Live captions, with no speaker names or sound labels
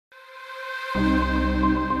The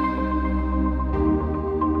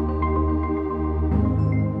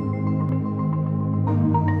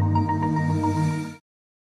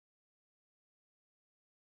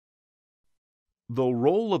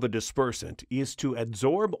role of a dispersant is to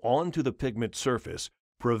adsorb onto the pigment surface,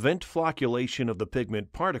 prevent flocculation of the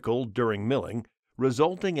pigment particle during milling,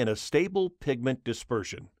 resulting in a stable pigment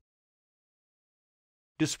dispersion.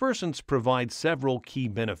 Dispersants provide several key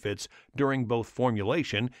benefits during both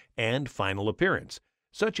formulation and final appearance,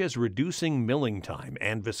 such as reducing milling time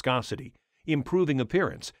and viscosity, improving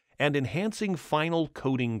appearance, and enhancing final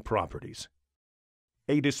coating properties.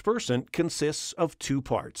 A dispersant consists of two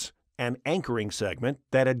parts: an anchoring segment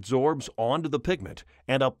that adsorbs onto the pigment,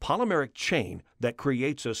 and a polymeric chain that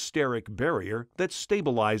creates a steric barrier that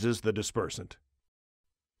stabilizes the dispersant.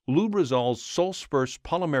 Lubrizol's Sulspurs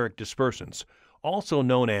polymeric dispersants, also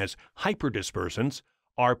known as hyperdispersants,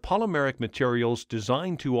 are polymeric materials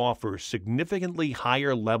designed to offer significantly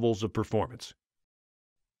higher levels of performance.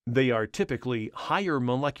 They are typically higher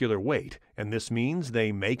molecular weight, and this means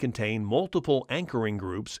they may contain multiple anchoring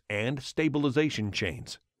groups and stabilization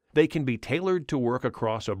chains. They can be tailored to work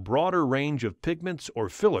across a broader range of pigments or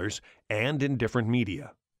fillers and in different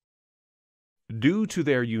media. Due to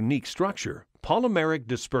their unique structure, polymeric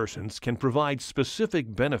dispersants can provide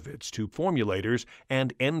specific benefits to formulators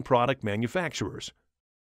and end product manufacturers: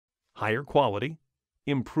 higher quality,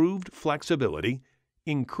 improved flexibility,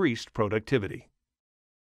 increased productivity.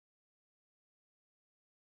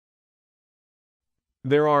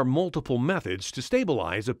 There are multiple methods to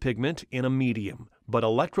stabilize a pigment in a medium, but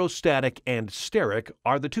electrostatic and steric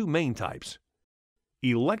are the two main types.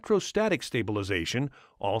 Electrostatic stabilization,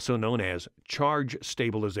 also known as charge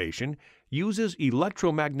stabilization, uses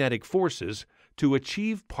electromagnetic forces to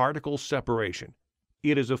achieve particle separation.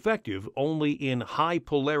 It is effective only in high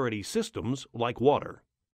polarity systems like water.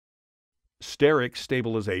 Steric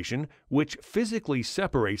stabilization, which physically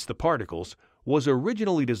separates the particles, was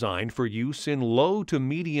originally designed for use in low to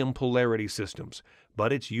medium polarity systems,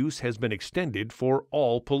 but its use has been extended for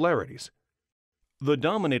all polarities. The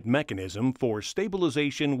dominant mechanism for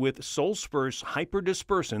stabilization with Sulspurs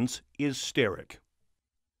hyperdispersants is steric.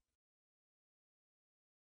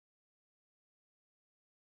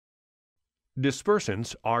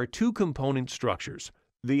 Dispersants are two-component structures.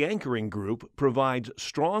 The anchoring group provides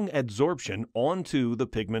strong adsorption onto the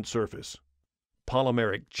pigment surface.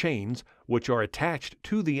 Polymeric chains, which are attached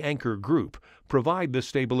to the anchor group, provide the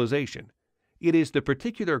stabilization. It is the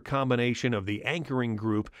particular combination of the anchoring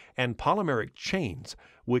group and polymeric chains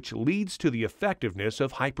which leads to the effectiveness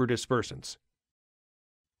of hyperdispersants.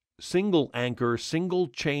 Single anchor, single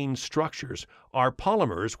chain structures are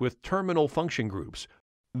polymers with terminal function groups.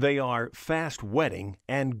 They are fast wetting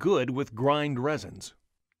and good with grind resins.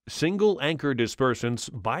 Single anchor dispersants,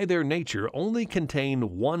 by their nature, only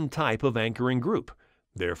contain one type of anchoring group.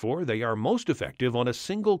 Therefore, they are most effective on a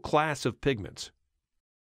single class of pigments.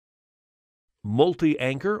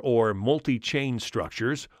 Multi-anchor or multi-chain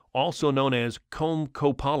structures, also known as comb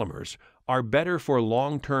copolymers, are better for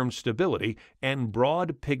long-term stability and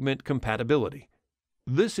broad pigment compatibility.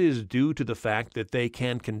 This is due to the fact that they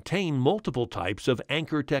can contain multiple types of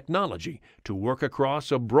anchor technology to work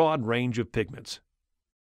across a broad range of pigments.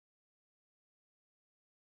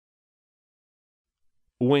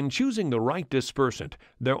 When choosing the right dispersant,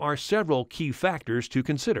 there are several key factors to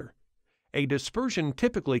consider. A dispersion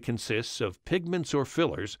typically consists of pigments or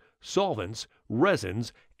fillers, solvents,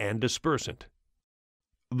 resins, and dispersant.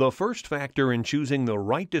 The first factor in choosing the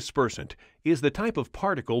right dispersant is the type of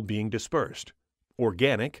particle being dispersed: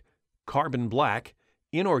 organic, carbon black,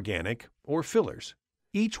 inorganic, or fillers.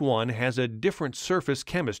 Each one has a different surface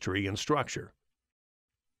chemistry and structure.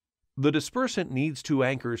 The dispersant needs to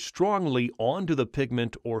anchor strongly onto the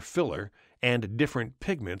pigment or filler, and different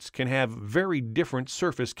pigments can have very different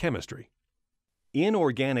surface chemistry.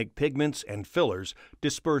 Inorganic pigments and fillers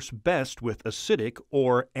disperse best with acidic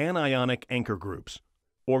or anionic anchor groups.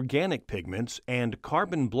 Organic pigments and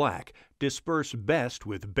carbon black disperse best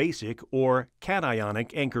with basic or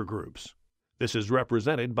cationic anchor groups. This is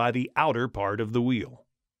represented by the outer part of the wheel.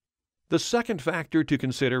 The second factor to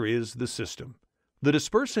consider is the system. The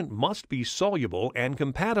dispersant must be soluble and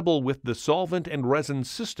compatible with the solvent and resin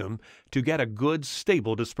system to get a good,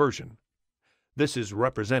 stable dispersion. This is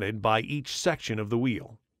represented by each section of the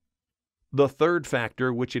wheel. The third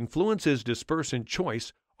factor which influences dispersant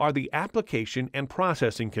choice are the application and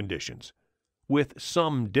processing conditions. With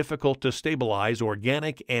some difficult to stabilize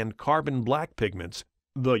organic and carbon black pigments,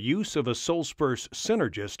 the use of a Sulspurs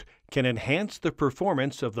synergist can enhance the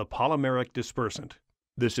performance of the polymeric dispersant.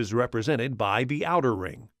 This is represented by the outer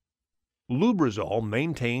ring. Lubrizol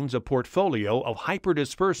maintains a portfolio of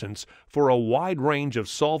hyperdispersants for a wide range of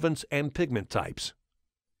solvents and pigment types.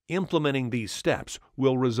 Implementing these steps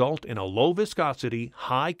will result in a low viscosity,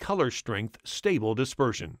 high color strength, stable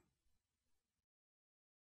dispersion.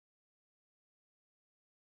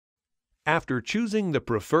 After choosing the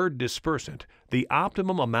preferred dispersant, the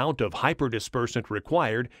optimum amount of hyperdispersant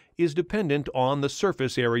required is dependent on the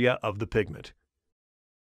surface area of the pigment.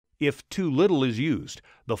 If too little is used,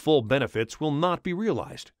 the full benefits will not be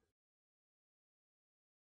realized.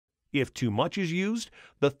 If too much is used,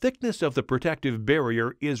 the thickness of the protective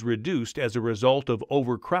barrier is reduced as a result of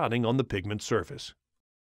overcrowding on the pigment surface.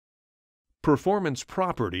 Performance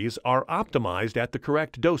properties are optimized at the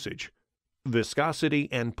correct dosage. Viscosity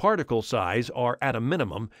and particle size are at a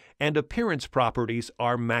minimum, and appearance properties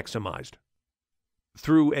are maximized.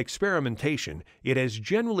 Through experimentation, it has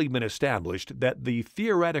generally been established that the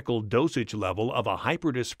theoretical dosage level of a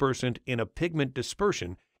hyperdispersant in a pigment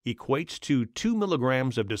dispersion equates to 2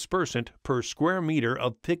 mg of dispersant per square meter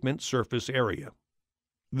of pigment surface area.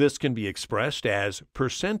 This can be expressed as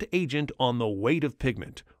percent agent on the weight of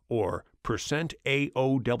pigment, or percent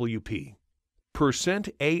AOWP. Percent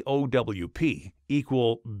AOWP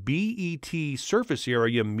equal BET surface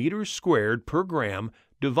area meters squared per gram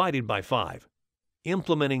divided by 5.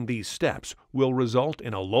 Implementing these steps will result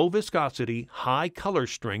in a low viscosity, high color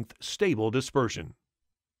strength, stable dispersion.